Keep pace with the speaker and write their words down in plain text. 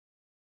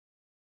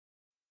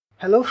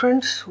Hello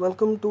friends,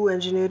 welcome to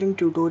engineering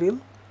tutorial.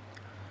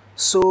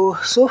 So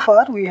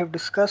far we have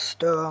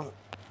discussed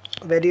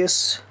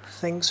various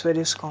things,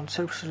 various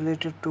concepts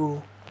related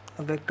to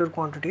vector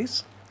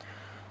quantities,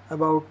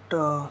 about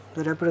the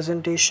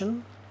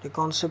representation, the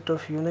concept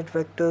of unit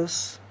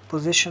vectors,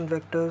 position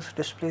vectors,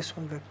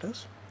 displacement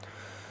vectors.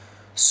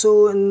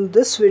 So in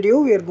this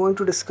video we are going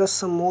to discuss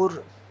some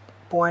more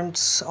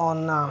points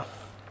on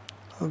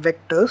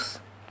vectors.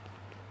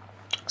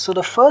 So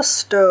the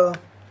first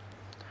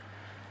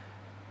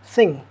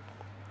thing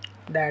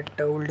that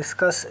we'll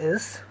discuss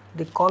is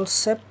the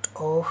concept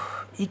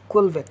of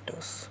equal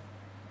vectors.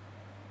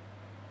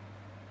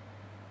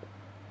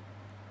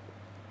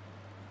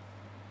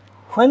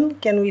 When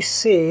can we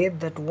say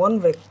that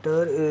one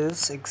vector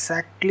is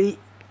exactly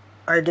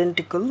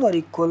identical or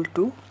equal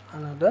to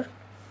another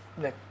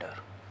vector?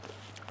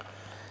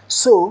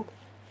 So,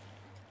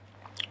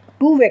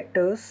 two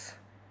vectors,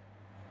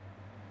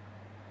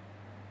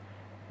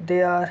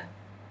 they are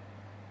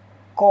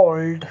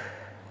called,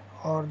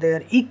 or they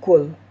are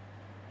equal,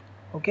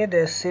 okay, they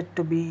are said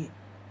to be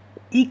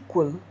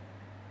equal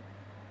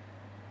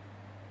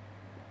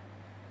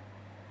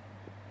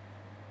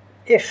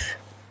if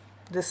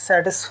this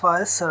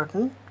satisfies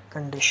certain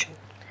condition.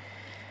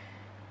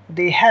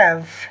 They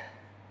have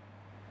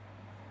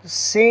the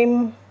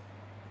same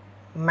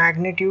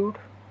magnitude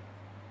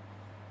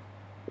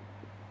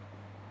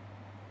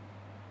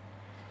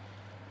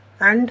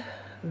and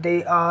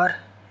they are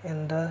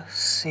in the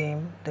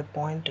same, they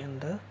point in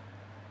the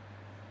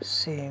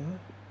same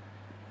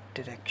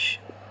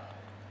direction.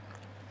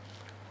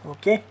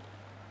 Okay,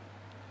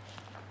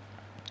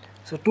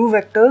 so two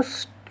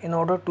vectors, in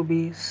order to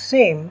be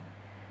same,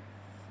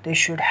 they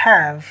should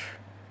have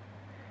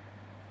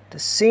the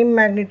same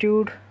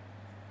magnitude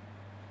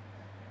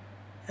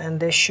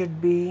and they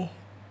should be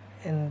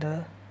in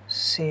the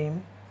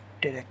same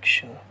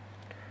direction.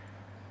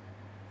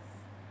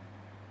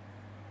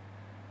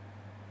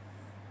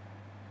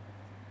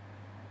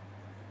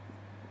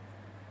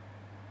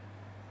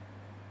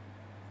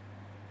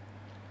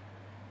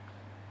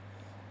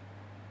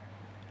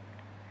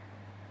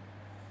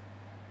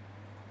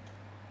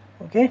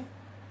 Okay,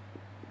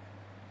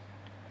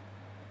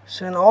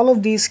 so in all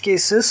of these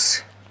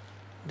cases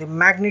the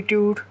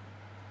magnitude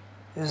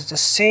is the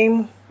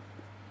same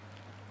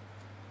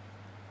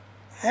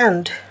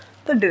and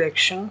the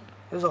direction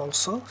is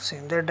also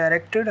same, they are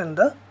directed in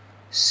the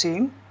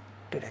same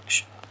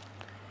direction.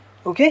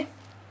 Okay,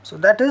 so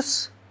that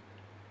is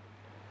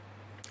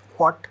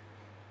what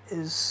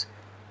is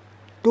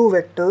two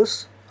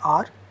vectors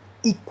are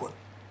equal.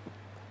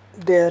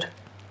 Their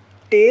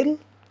tail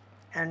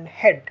and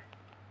head,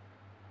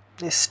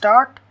 they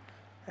start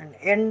and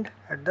end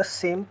at the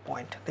same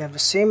point, they have the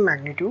same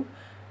magnitude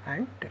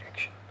and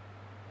direction.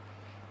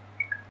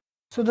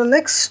 So the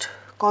next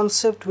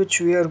concept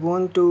which we are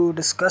going to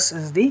discuss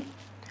is the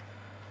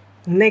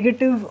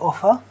negative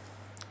of a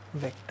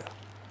vector.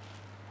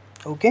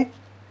 Okay,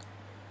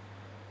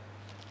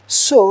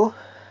 so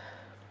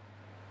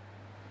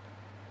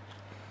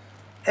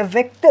a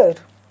vector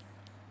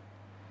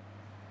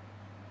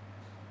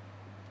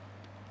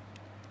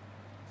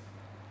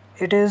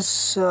it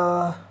is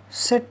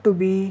said to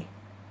be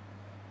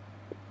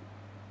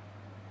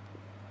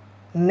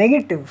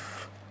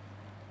negative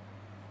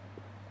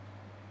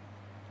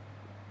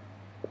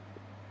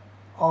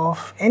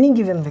of any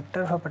given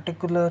vector, of a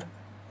particular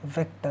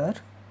vector,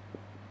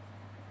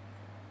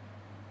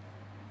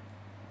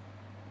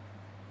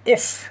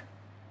 if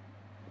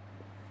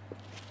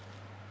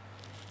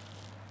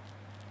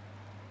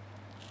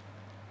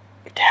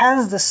it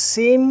has the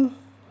same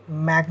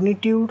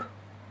magnitude,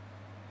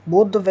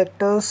 both the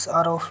vectors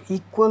are of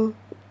equal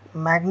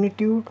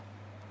magnitude,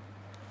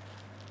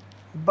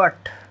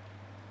 but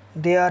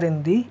they are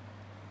in the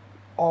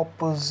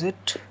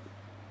opposite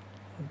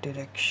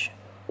direction.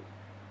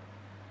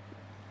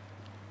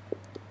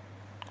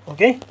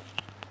 Okay,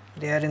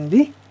 they are in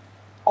the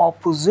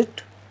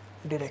opposite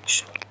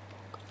direction.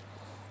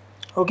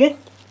 Okay,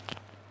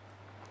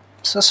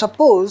 so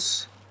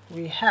suppose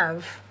we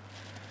have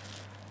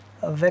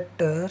a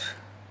vector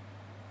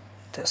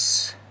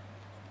this,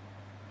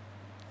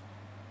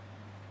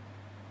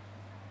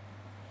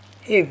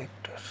 A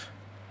vector,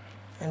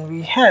 and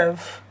we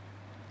have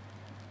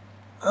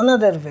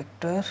another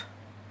vector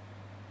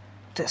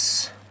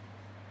this,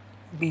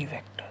 B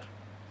vector.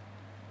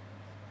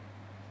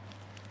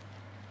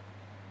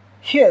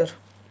 Here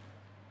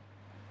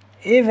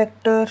A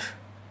vector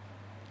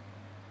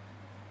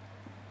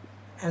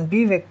and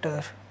B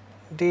vector,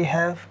 they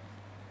have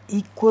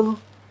equal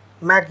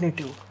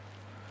magnitude.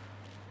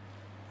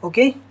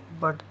 Okay,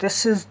 but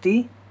this is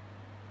the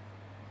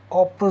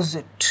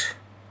opposite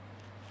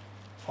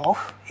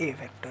of A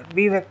vector.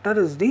 B vector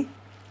is the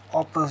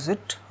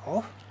opposite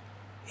of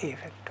A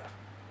vector,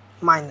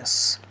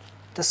 minus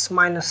this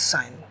minus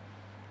sign.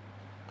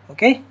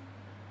 Okay,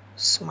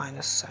 this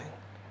minus sign.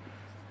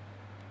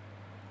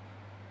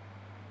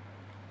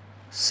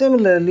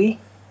 Similarly,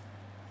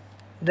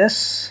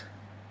 this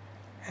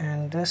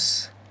and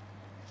this,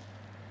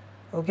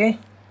 okay,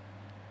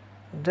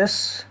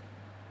 this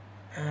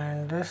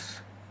and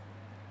this,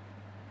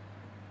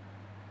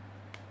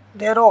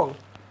 they are all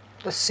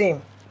the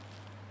same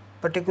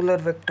particular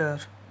vector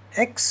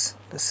x.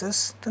 This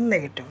is the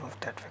negative of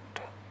that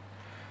vector.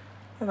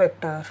 A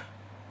vector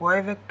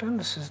y vector,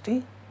 this is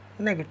the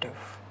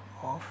negative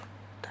of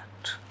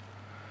that.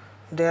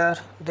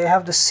 They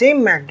have the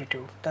same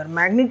magnitude. Their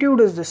magnitude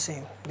is the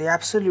same. The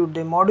absolute,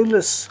 the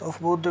modulus of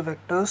both the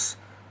vectors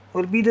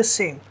will be the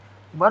same,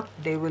 but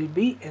they will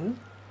be in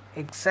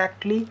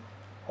exactly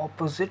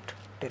opposite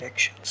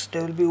directions. They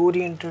will be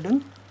oriented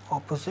in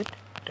opposite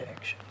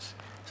directions.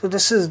 So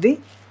this is the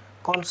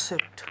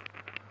concept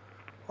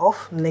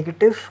of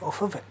negative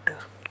of a vector.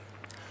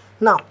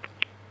 Now,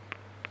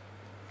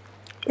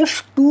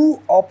 if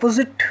two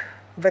opposite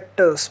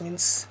vectors,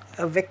 means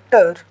a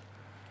vector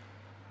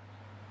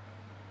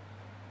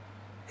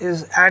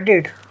is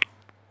added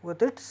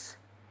with its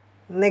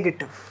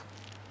negative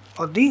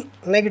or the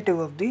negative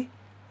of the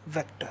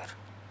vector,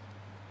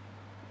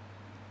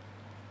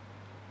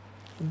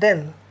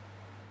 then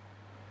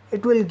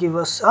it will give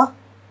us a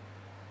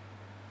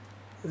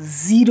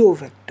zero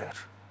vector.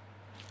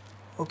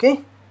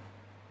 Okay,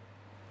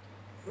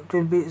 it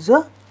will be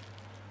a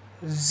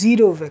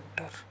zero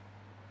vector.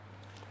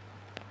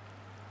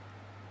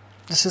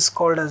 This is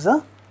called as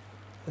a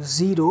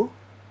zero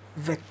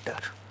vector.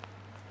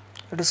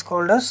 It is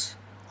called as,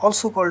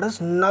 also called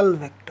as null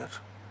vector.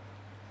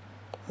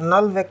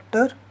 Null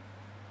vector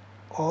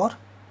or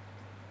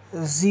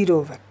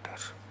zero vector.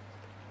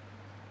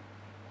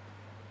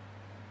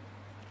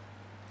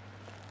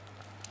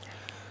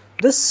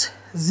 This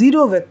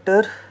zero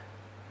vector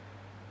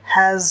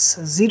has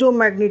zero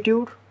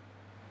magnitude.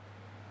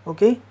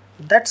 Okay,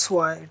 that's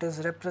why it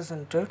is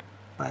represented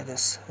by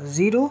this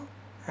 0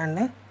 and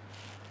a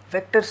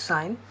vector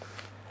sign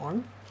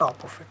on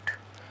top of it.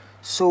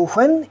 So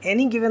when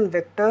any given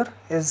vector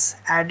is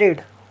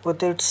added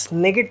with its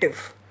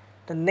negative,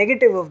 the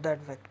negative of that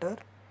vector,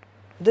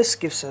 this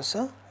gives us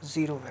a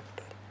zero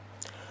vector.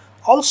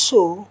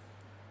 Also,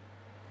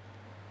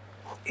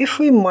 if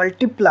we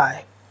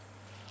multiply,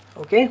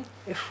 okay,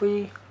 if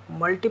we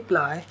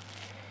multiply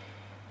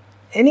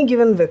any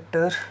given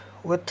vector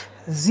with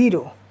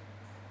 0,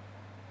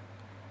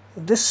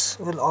 this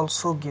will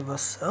also give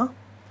us a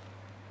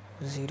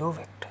zero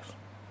vector.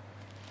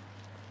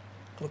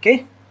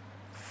 Okay,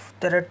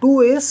 there are two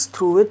ways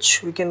through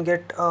which we can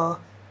get a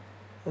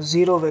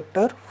zero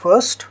vector.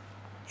 First,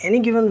 any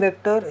given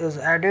vector is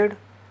added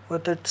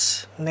with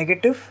its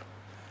negative,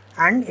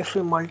 and if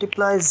we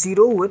multiply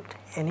 0 with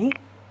any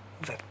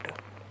vector.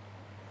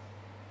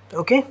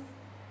 Okay,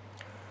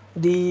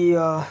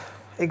 the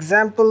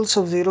examples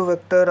of zero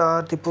vector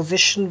are the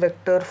position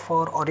vector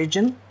for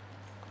origin.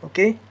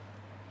 Okay,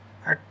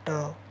 at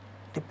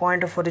the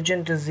point of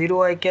origin it is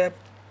 0 I cap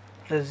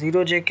plus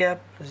 0 j cap,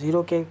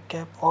 0 k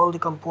cap, all the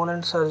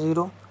components are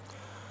 0.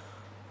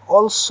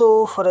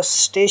 Also, for a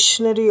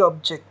stationary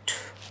object,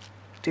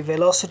 the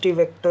velocity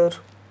vector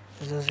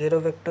is a zero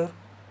vector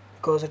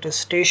because it is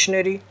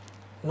stationary,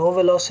 no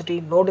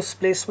velocity, no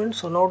displacement,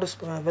 so no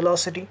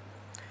velocity.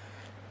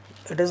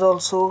 It is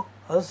also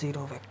a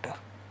zero vector.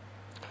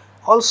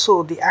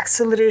 Also, the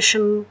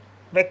acceleration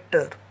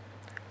vector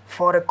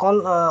for a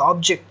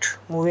object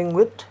moving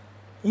with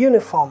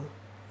uniform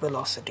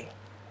velocity,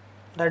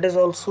 that is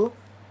also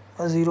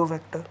a zero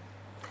vector.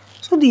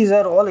 So these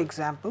are all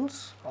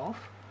examples of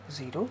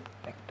zero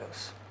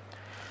vectors.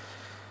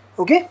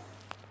 Okay.